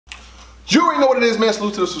You already know what it is, man.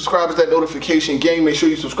 Salute to the subscribers, that notification gang. Make sure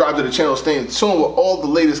you subscribe to the channel. Stay in tune with all the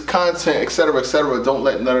latest content, etc., etc. Don't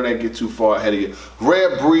let none of that get too far ahead of you.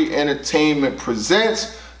 Rare Breed Entertainment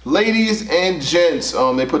presents Ladies and Gents.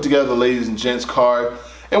 They put together the Ladies and Gents card.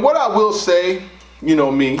 And what I will say, you know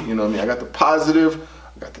me, I got the positive,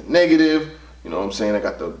 I got the negative, you know what I'm saying? I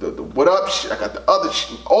got the what up shit, I got the other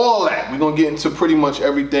shit, all that. We're going to get into pretty much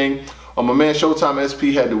everything. My man Showtime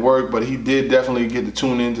SP had to work, but he did definitely get to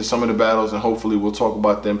tune into some of the battles, and hopefully we'll talk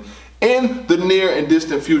about them in the near and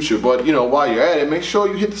distant future. But, you know, while you're at it, make sure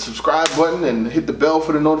you hit the subscribe button and hit the bell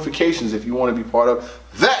for the notifications if you want to be part of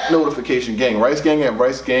that notification gang. Rice Gang at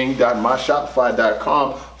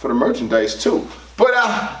ricegang.myshopify.com for the merchandise too. But,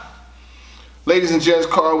 Ladies and Gents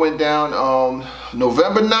card went down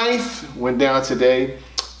November 9th, went down today.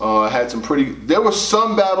 Had some there were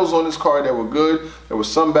some battles on this card that were good. There were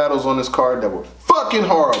some battles on this card that were fucking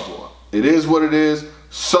horrible. It is what it is.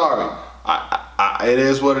 Sorry. It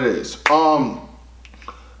is what it is.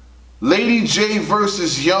 Lady J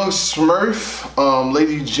versus Young Smurf.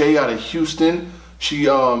 Lady J out of Houston. She, you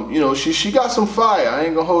know, she got some fire. I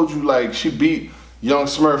ain't gonna hold you, like, she beat Young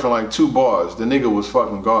Smurf in like 2 bars. The nigga was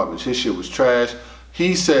fucking garbage. His shit was trash.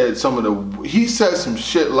 He said some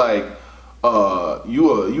shit like,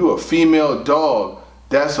 you a female dog,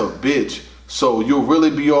 that's a bitch, so you'll really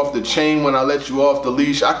be off the chain when I let you off the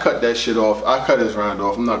leash. I cut that shit off. I cut his round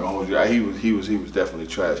off. I'm not gonna hold you. He was definitely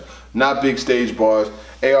trash. Not big stage bars.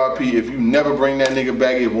 ARP, if you never bring that nigga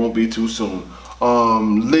back, it won't be too soon.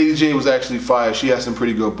 Lady J was actually fire. She had some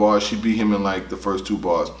pretty good bars. She beat him in like the first 2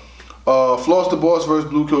 bars. Floss the Boss versus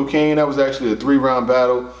Blue Cocaine. That was actually a 3-round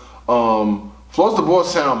battle. Floss the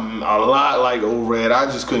Boss sound a lot like Old Red. I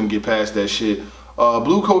just couldn't get past that shit.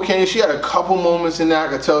 Blue Cocaine, she had a couple moments in there. I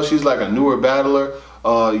could tell she's like a newer battler.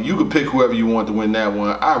 You could pick whoever you want to win that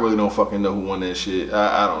one. I really don't fucking know who won that shit.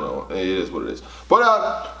 I don't know. It is what it is.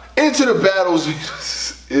 But into the battles,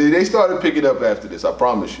 they started picking up after this, I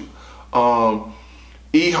promise you.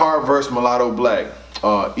 E-Heart versus Mulatto Black.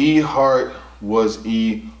 E-Heart was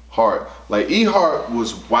E-Heart. Like, E-Heart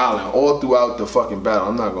was wilding all throughout the fucking battle.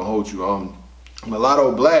 I'm not gonna hold you.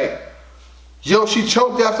 Mulatto Black, yo, she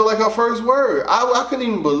choked after like her first word. I couldn't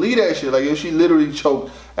even believe that shit. Like, yo, she literally choked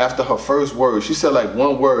after her first word. She said like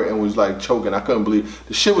 1 word and was like choking. I couldn't believe it.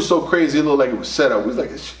 The shit was so crazy. It looked like it was set up. We was like,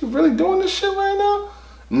 is she really doing this shit right now?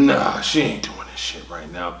 Nah, she ain't doing this shit right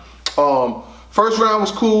now. First round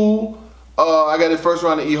was cool. I got the first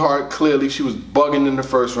round of E-Heart. Clearly, she was bugging in the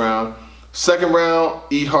first round. Second round,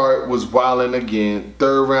 E-Heart was wilding again.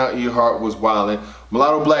 Third round, E-Heart was wilding.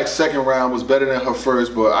 Mulatto Black's second round was better than her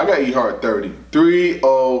first, but I got E-Heart 30.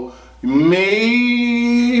 3-0.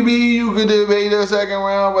 Maybe you could debate the second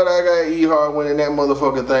round, but I got E-Heart winning that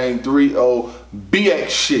motherfucking thing 3-0. BX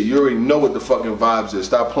shit. You already know what the fucking vibes is.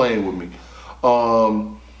 Stop playing with me.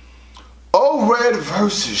 O-Red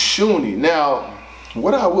versus Shuni. Now,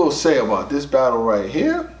 what I will say about this battle right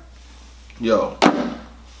here, yo,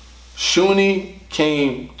 Shuni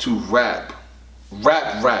came to rap.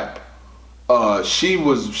 She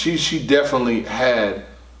definitely had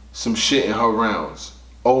some shit in her rounds.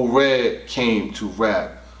 O-Red came to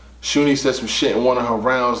rap. Shuni said some shit in one of her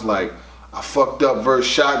rounds like, I fucked up versus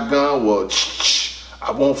shotgun. Well,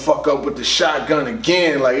 I won't fuck up with the shotgun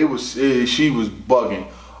again. Like, she was bugging.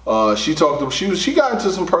 She got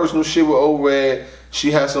into some personal shit with O-Red.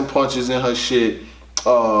 She had some punches in her shit.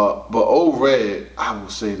 But O-Red, I will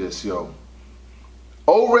say this, yo.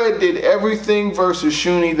 O-Red did everything versus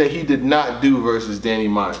Shuni that he did not do versus Danny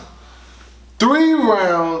Meyer. 3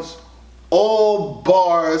 rounds, all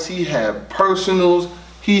bars. He had personals,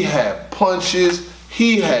 he had punches,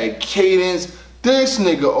 he had cadence. This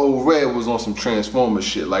nigga O-Red was on some Transformer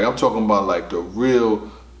shit. Like, I'm talking about like the real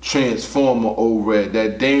Transformer O-Red,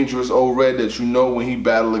 that dangerous O-Red that you know when he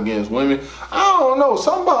battled against women. I don't know,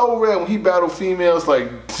 something about O-Red when he battled females,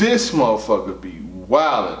 like, this motherfucker be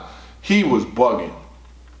wildin'. He was bugging.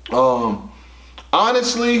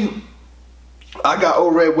 Honestly, I got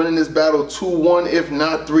O-Red winning this battle 2-1, if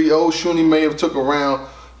not 3-0. Shuni may have took a round,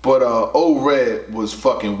 but O-Red was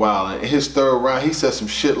fucking wildin'. In his third round, he said some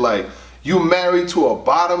shit like, you married to a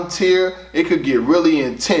bottom tier, it could get really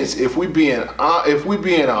intense. If we being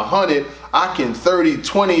 100, I can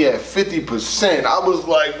 30-20 at 50%. I was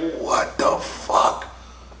like, what the fuck?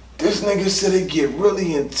 This nigga said it get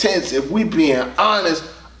really intense. If we being honest,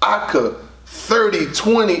 I could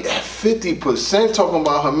 30-20 at 50%. Talking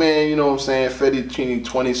about her man, you know what I'm saying?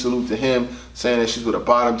 30-20, salute to him, saying that she's with a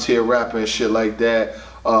bottom tier rapper and shit like that.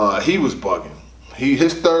 He was bugging.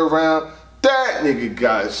 His third round, that nigga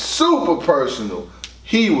got super personal.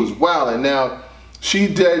 He was wilding. Now, She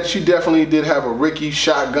definitely did have a Ricky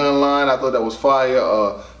shotgun line. I thought that was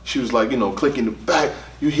fire. She was like, you know, clicking the back.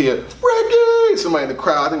 You hear Ricky. Somebody in the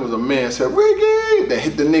crowd, I think it was a man, said Ricky. That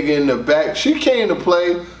hit the nigga in the back. She came to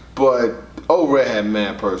play, but O-Red had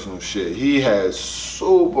mad personal shit. He had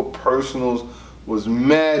super personals. Was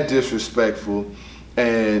mad disrespectful,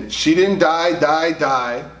 and she didn't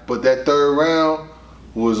die. But that third round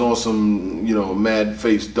was on some, you know, mad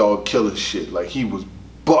face dog killer shit. Like he was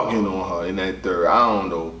bugging on her in that third. I don't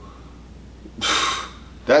know.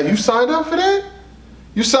 That you signed up for that?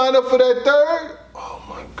 You signed up for that third? Oh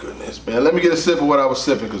my goodness, man. Let me get a sip of what I was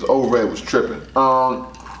sipping because O-Red was tripping. I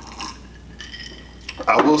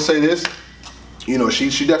will say this. You know, she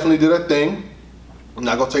definitely did her thing. I'm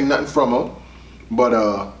not gonna take nothing from her. But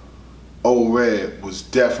O-Red was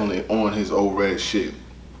definitely on his O-Red shit.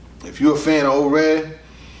 If you're a fan of O-Red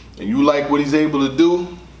and you like what he's able to do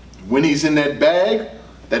when he's in that bag,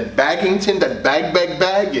 that baggington, that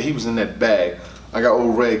bag, yeah, he was in that bag. I got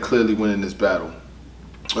O-Red clearly winning this battle.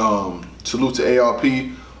 Salute to ARP,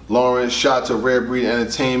 Lawrence, shout to Rare Breed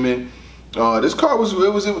Entertainment. This card was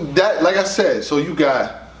that, like I said, so you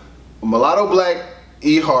got Mulatto Black,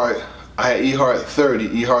 E-Heart. I had E-Heart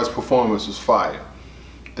 30. E-Heart's performance was fire.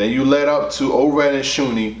 Then you led up to O-Red and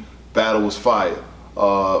Shuni. Battle was fire.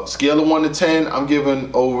 Scale of 1 to 10, I'm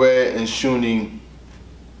giving O-Red and Shuni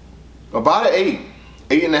about an 8.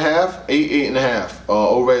 8.5. 8.5.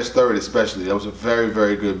 O-Red's third especially. That was a very,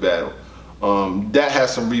 very good battle. That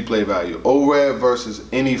has some replay value. O-Red versus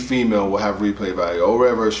any female will have replay value.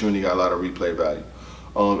 O-Red versus Shuni got a lot of replay value.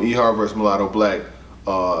 E-Heart versus Mulatto Black.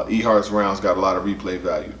 E-Heart's rounds got a lot of replay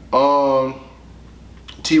value.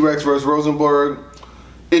 T-Rex versus Rosenberg.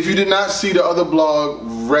 If you did not see the other blog,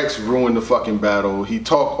 Rex ruined the fucking battle. He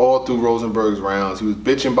talked all through Rosenberg's rounds. He was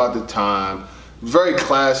bitching about the time. Very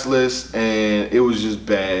classless, and it was just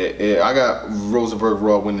bad. I got Rosenberg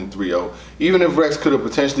Raw winning 3-0. Even if Rex could have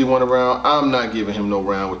potentially won a round, I'm not giving him no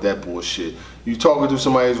round with that bullshit. You talking through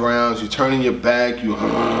somebody's rounds, you turning your back, you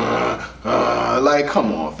like,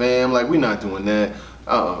 come on, fam. Like, we not doing that.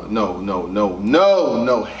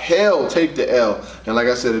 No, hell, take the L. And like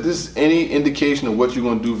I said, if this is any indication of what you're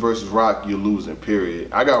gonna do versus Rock, you're losing,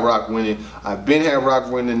 period. I got Rock winning. I've been had Rock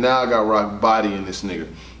winning, now I got Rock bodying this nigga.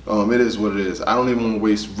 It is what it is. I don't even want to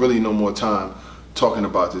waste really no more time talking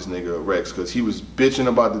about this nigga Rex, because he was bitching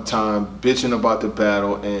about the time, bitching about the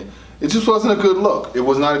battle, and it just wasn't a good look. It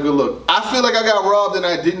was not a good look. I feel like I got robbed and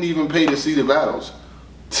I didn't even pay to see the battles.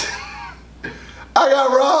 I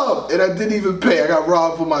got robbed and I didn't even pay. I got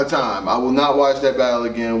robbed for my time. I will not watch that battle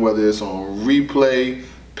again, whether it's on replay,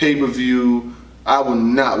 pay-per-view. I will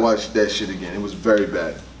not watch that shit again. It was very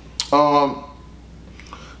bad.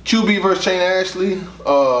 QB versus Shayna Ashley.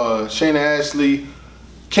 Shayna Ashley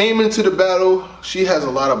came into the battle. She has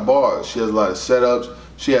a lot of bars. She has a lot of setups.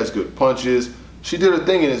 She has good punches. She did her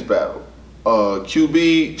thing in this battle.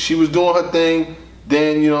 QB, she was doing her thing.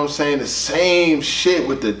 Then, you know what I'm saying, the same shit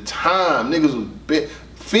with the time. Niggas was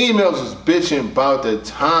females was bitching about the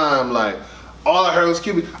time. Like, all I heard was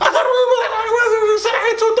QB. I thought it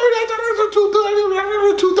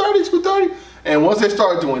was 230. And once they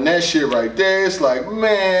started doing that shit right there, it's like,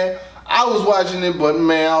 man, I was watching it, but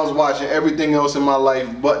man, I was watching everything else in my life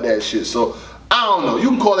but that shit. So, I don't know. You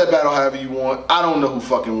can call that battle however you want. I don't know who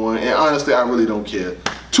fucking won. And honestly, I really don't care.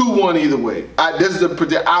 2-1 either way. I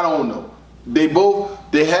don't know. They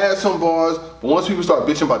had some bars, but once people start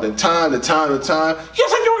bitching about the time, you said you were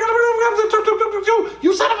gonna,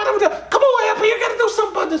 you said about it. Come on, LP, you gotta do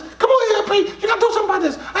something about this. Come on, LP, you gotta do something about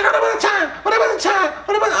this. I got about the time, whatever the time,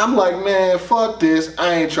 whatever. I'm like, man, fuck this.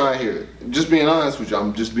 I ain't trying to hear it. Just being honest with you.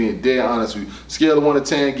 I'm just being dead honest with you. Scale of 1 to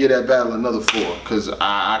 10, give that battle another 4, because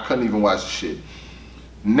I couldn't even watch the shit.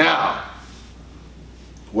 Now,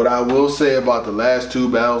 what I will say about the last 2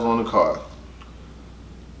 battles on the card.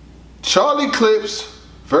 Charlie Clips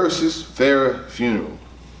versus Phara Funeral.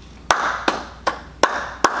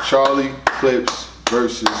 Charlie Clips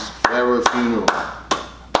versus Phara Funeral.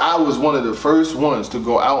 I was one of the first ones to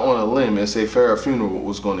go out on a limb and say Phara Funeral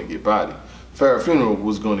was going to get bodied. Phara Funeral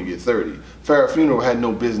was going to get 30. Phara Funeral had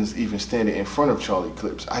no business even standing in front of Charlie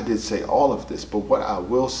Clips. I did say all of this, but what I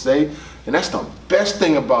will say, and that's the best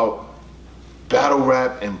thing about battle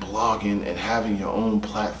rap and blogging and having your own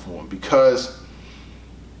platform, because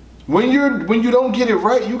when you don't get it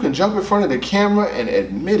right, you can jump in front of the camera and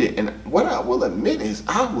admit it. And what I will admit is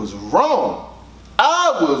I was wrong.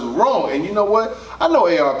 I was wrong. And you know what? I know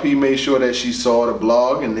ARP made sure that she saw the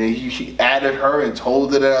blog, and then he added her and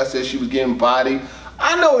told her that I said she was getting bodied.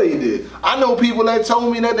 I know they did. I know people that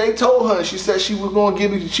told me that they told her, and she said she was going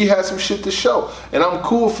to she had some shit to show. And I'm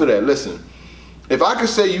cool for that. Listen, if I could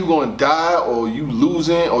say you gonna die or you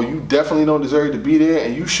losing or you definitely don't deserve to be there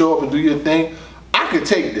and you show up and do your thing, I could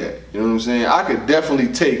take that. You know what I'm saying? I could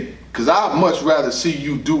definitely take, because I'd much rather see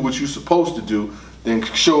you do what you're supposed to do than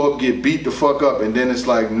show up, get beat the fuck up, and then it's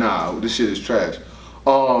like, nah, this shit is trash.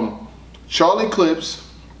 Charlie Clips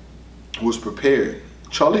was prepared.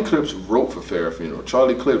 Charlie Clips wrote for Phara funeral.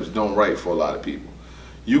 Charlie Clips don't write for a lot of people.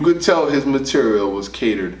 You could tell his material was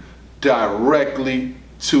catered directly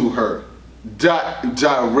to her.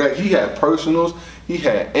 Direct. He had personals, he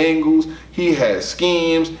had angles, he had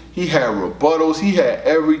schemes, he had rebuttals, he had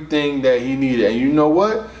everything that he needed. And you know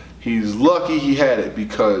what? He's lucky he had it,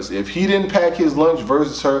 because if he didn't pack his lunch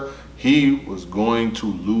versus her, he was going to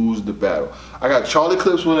lose the battle. I got Charlie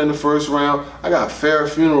Clips winning the first round. I got Phara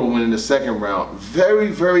Funeral winning the second round. Very,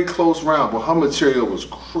 very close round, but her material was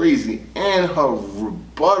crazy and her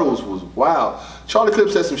rebuttals was wild. Charlie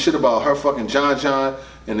Clips said some shit about her fucking John,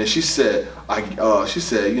 and then she said,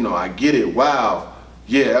 you know, I get it. Wow.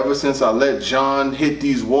 Yeah, ever since I let John hit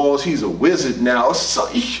these walls, he's a wizard now. So,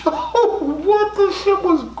 yo, what the shit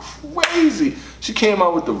was crazy. She came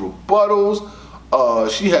out with the rebuttals.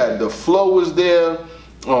 She had the flow was there.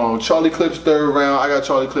 Charlie Clips third round. I got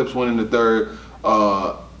Charlie Clips winning the third.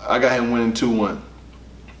 I got him winning 2-1.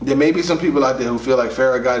 There may be some people out there who feel like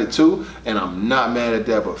Phara got it too, and I'm not mad at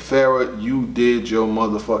that, but Phara, you did your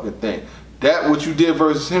motherfucking thing. That what you did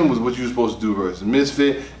versus him was what you were supposed to do versus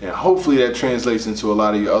Misfit, and hopefully that translates into a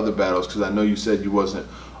lot of your other battles, because I know you said you wasn't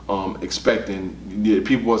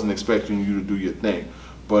people wasn't expecting you to do your thing.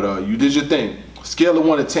 But you did your thing. Scale of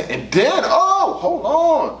 1 to 10, and then, oh, hold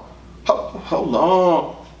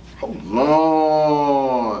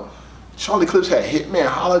on. Charlie Clips had Hitman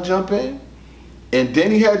Holla jump in, and then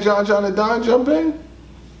he had John and Don jump in,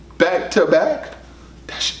 back to back.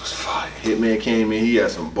 That shit was fire. Hitman came in, he had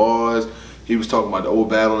some bars. He was talking about the old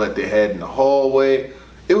battle that they had in the hallway.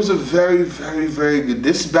 It was a very, very, very good.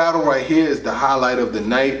 This battle right here is the highlight of the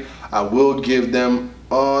night. I will give them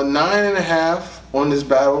 9.5 on this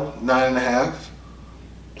battle, 9.5.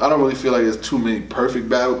 I don't really feel like there's too many perfect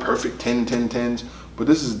 10-10-10s, but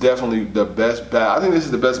this is definitely the best battle. I think this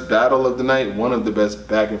is the best battle of the night, one of the best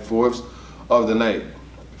back and forths of the night.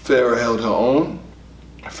 Phara held her own.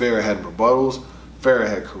 Phara had rebuttals. Phara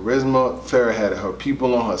had charisma. Phara had her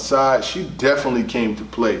people on her side. She definitely came to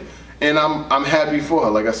play, and I'm happy for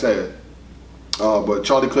her, like I said. But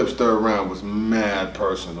Charlie Clips' third round was mad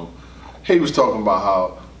personal. He was talking about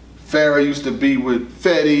how Phara used to be with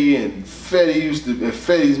Fetty, and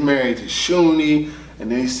Fetty's married to Shuni,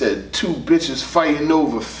 and then he said 2 bitches fighting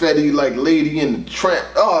over Fetty like Lady in the Tramp.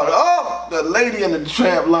 Oh, the Lady in the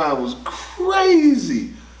Tramp line was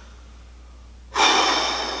crazy.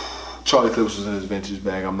 Charlie Clips was in his vintage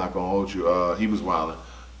bag. I'm not gonna hold you. He was wilding.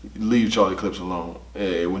 Leave Charlie Clips alone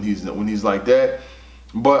when he's like that.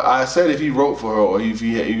 But I said if he wrote for her, or if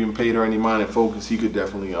he even paid her any mind and focus, he could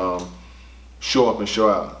definitely show up and show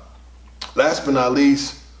out. Last but not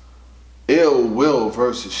least, Ill Will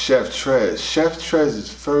versus Chef Trez. Chef Trez's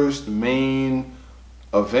first main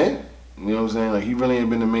event. You know what I'm saying? Like, he really ain't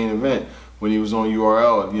been the main event. When he was on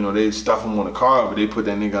URL, you know, they stuff him on the card, but they put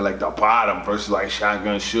that nigga like the bottom versus like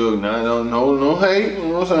Shotgun Suge. No hate, you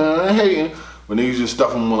know what I'm saying? I ain't hating. But niggas just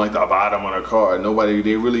stuff him on like the bottom on the card.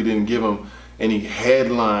 They really didn't give him any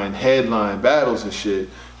headline battles and shit.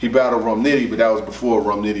 He battled Rum Nitty, but that was before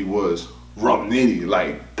Rum Nitty was Rum Nitty,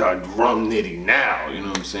 like the Rum Nitty now, you know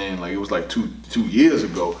what I'm saying? Like, it was like two years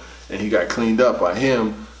ago, and he got cleaned up by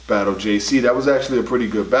him, battled JC. That was actually a pretty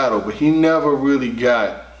good battle, but he never really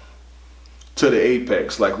got to the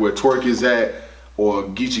apex, like where Twerk is at, or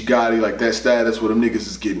Geechee Gotti, like that status where them niggas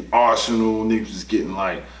is getting Arsenal, niggas is getting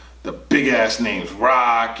like the big ass names,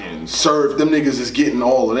 Rock and Surf, them niggas is getting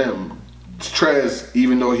all of them. Trez,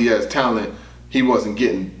 even though he has talent, he wasn't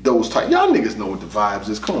getting those type. Y'all niggas know what the vibes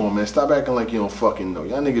is. Come on, man. Stop acting like you don't fucking know.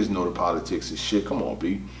 Y'all niggas know the politics and shit. Come on,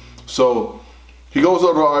 B. So he goes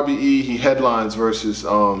over to RBE. He headlines versus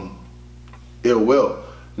Ill Will.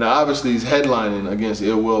 Now, obviously, he's headlining against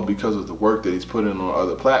Ill Will because of the work that he's putting on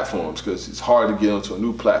other platforms, because it's hard to get onto a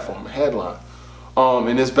new platform and headline.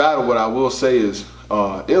 In this battle, what I will say is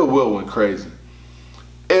Ill Will went crazy.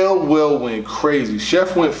 Ill Will went crazy.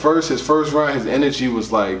 Chef went first. His first round, his energy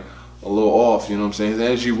was like a little off, you know what I'm saying? His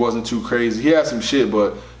energy wasn't too crazy. He had some shit,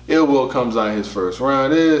 but Ill Will comes out his first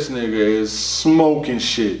round. This nigga is smoking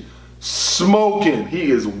shit. Smoking. He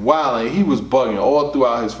is wilding. He was bugging all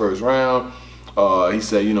throughout his first round. He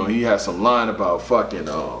said, you know, he had some line about fucking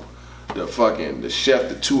the chef,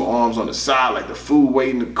 the 2 arms on the side, like the food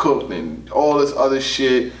waiting to cook, and all this other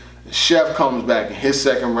shit. The chef comes back in his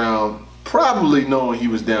second round, probably knowing he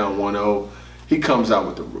was down 1-0. He comes out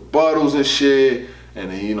with the rebuttals and shit. And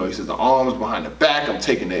then, you know, he says the arms behind the back, I'm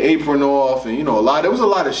taking the apron off. And, you know, there was a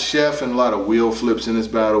lot of chef and a lot of wheel flips in this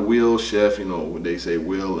battle. Wheel, chef, you know, when they say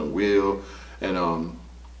wheel and wheel. And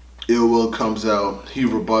Ill Will comes out. He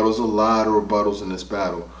rebuttals, a lot of rebuttals in this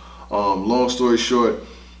battle. Long story short,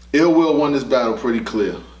 Ill Will won this battle pretty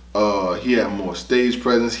clear. He had more stage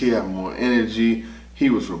presence. He had more energy. He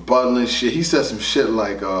was rebuttaling shit. He said some shit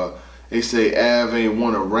like, they say Av ain't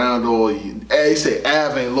won a round all year. They say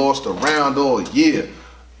Av ain't lost a round all year.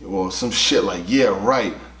 Or some shit like, yeah,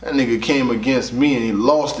 right. That nigga came against me and he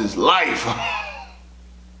lost his life.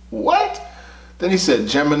 What? Then he said,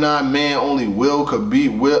 Gemini man, only Will could beat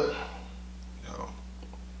Will. Yo.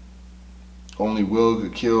 Only Will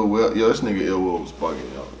could kill Will. Yo, this nigga Ill Will was bugging,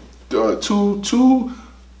 yo.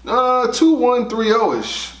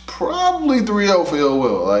 2-1-3-0-ish. Probably 3-0 for Ill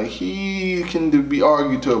Will. Like, he can be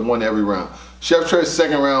argued to have won every round. Chef Trez's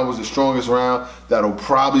second round was the strongest round. That'll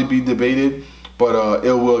probably be debated. But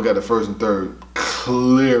Ill Will got the first and third.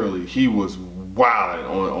 Clearly, he was wilding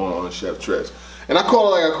on Chef Trez. And I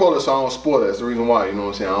call it like I call it, so I don't spoil it. That's the reason why, you know what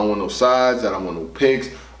I'm saying? I don't want no sides. I don't want no picks.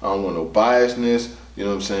 I don't want no biasness. You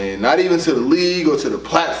know what I'm saying? Not even to the league or to the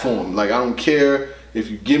platform. Like, I don't care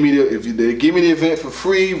if you give me they give me the event for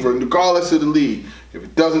free, regardless of the league. If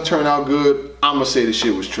it doesn't turn out good, I'm going to say the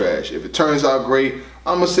shit was trash. If it turns out great,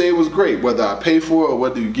 I'm going to say it was great. Whether I pay for it or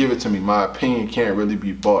whether you give it to me, my opinion can't really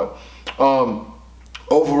be bought.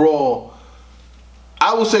 Overall,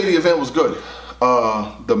 I will say the event was good.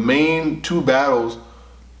 The main two battles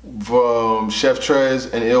from Chef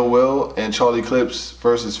Trez and Ill Will and Charlie Clips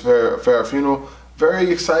versus Phara Funeral, very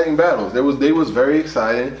exciting battles. They was very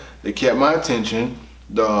exciting. They kept my attention.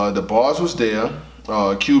 The bars was there.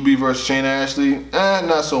 QB versus Shayna Ashley,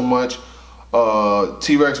 not so much.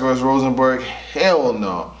 T-Rex versus Rosenberg, hell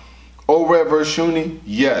no. O-Red versus Shuni,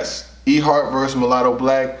 yes. E-Heart versus Mulatto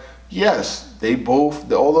Black, yes. They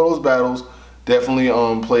both, all of those battles definitely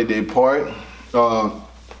played their part.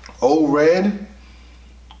 O-Red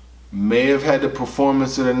may have had the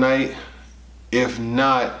performance of the night, if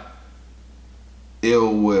not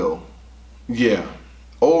Ill Will. Yeah,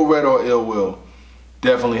 O-Red or Ill Will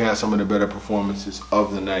definitely had some of the better performances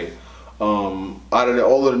of the night. Out of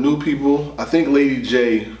all of the new people, I think Lady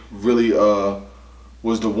J really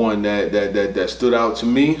was the one that stood out to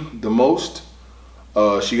me the most.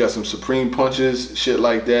 She got some supreme punches, shit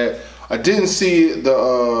like that. I didn't see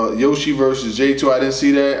the Yoshi versus J2. I didn't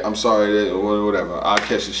see that. I'm sorry, whatever. I'll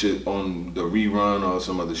catch the shit on the rerun or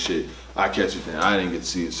some other shit. I catch it then. I didn't get to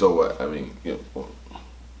see it. So what? I mean, you know,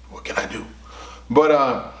 what can I do?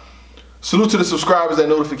 But salute to the subscribers, that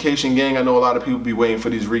notification gang. I know a lot of people be waiting for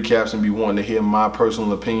these recaps and be wanting to hear my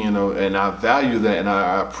personal opinion, and I value that, and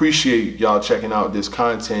I appreciate y'all checking out this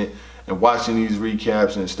content and watching these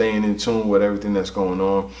recaps and staying in tune with everything that's going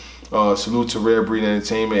on. Salute to Rare Breed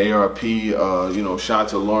Entertainment, ARP, you know, shout out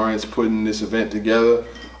to Lawrence putting this event together.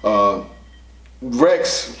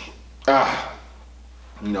 Rex,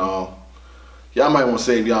 no. Y'all might want to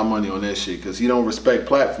save y'all money on that shit because he don't respect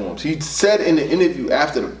platforms. He said in the interview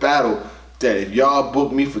after the battle that if y'all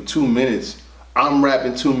book me for 2 minutes, I'm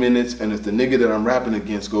rapping 2 minutes, and if the nigga that I'm rapping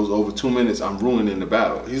against goes over 2 minutes, I'm ruining the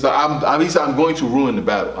battle. He's like, he said, I'm going to ruin the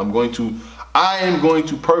battle. I am going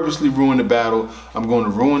to purposely ruin the battle. I'm going to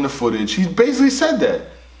ruin the footage. He basically said that.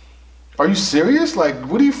 Are you serious? Like,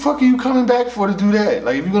 what the fuck are you coming back for to do that?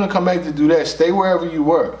 Like, if you're gonna come back to do that, stay wherever you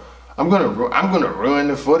were. I'm gonna ruin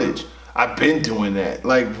the footage. I've been doing that.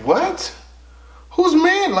 Like, what? Whose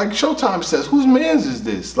man? Like Showtime says, whose man's is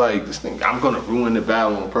this? Like, this thing, I'm gonna ruin the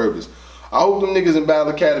battle on purpose. I hope them niggas in Battle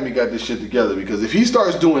Academy got this shit together, because if he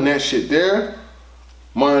starts doing that shit there,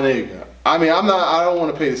 my nigga. I mean, I don't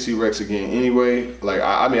want to pay to see Rex again anyway. Like,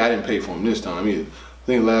 I mean, I didn't pay for him this time either. I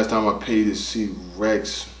think last time I paid to see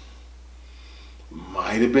Rex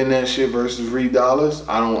might have been that shit versus Reed Dollars.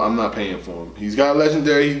 I'm not paying for him. He's got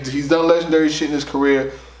legendary, he's done legendary shit in his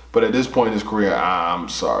career, but at this point in his career, I'm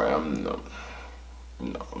sorry, I'm not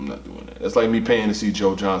doing that. That's like me paying to see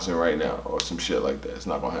Joe Johnson right now or some shit like that. It's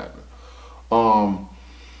not gonna happen.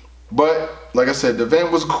 But like I said, the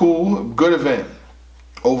event was cool, good event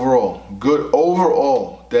overall, good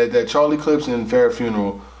overall. That Charlie Clips and Phara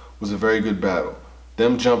Funeral was a very good battle.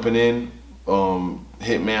 Them jumping in,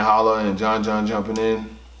 Hitman Holla and John jumping in,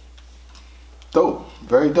 dope,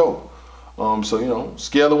 very dope. So you know,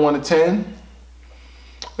 scale of 1 to 10,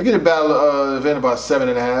 I get a battle event about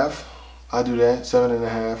 7.5. I do that.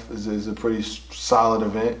 7.5 is a pretty solid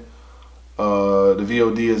event. The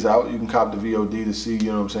VOD is out. You can cop the VOD to see,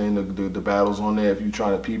 you know what I'm saying, the battles on there if you're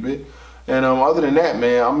trying to peep it. And other than that,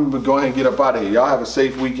 man, I'm gonna go ahead and get up out of here. Y'all have a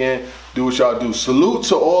safe weekend. Do what y'all do. Salute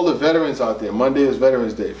to all the veterans out there. Monday is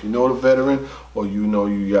Veterans Day. If you know the veteran, or you know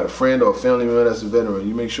you got a friend or a family member that's a veteran,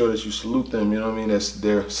 you make sure that you salute them. You know what I mean? That's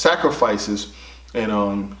their sacrifices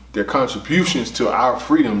and their contributions to our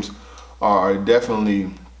freedoms are definitely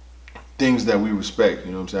things that we respect.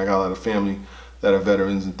 You know what I'm saying? I got a lot of family that are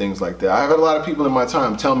veterans and things like that. I've had a lot of people in my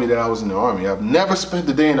time tell me that I was in the Army. I've never spent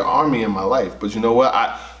a day in the Army in my life, but you know what?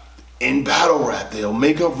 In battle rap, they'll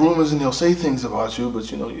make up rumors and they'll say things about you, but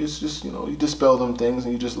you know, it's just, you know, you dispel them things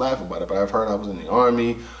and you just laugh about it. But I've heard I was in the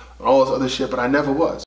Army and all this other shit, but I never was.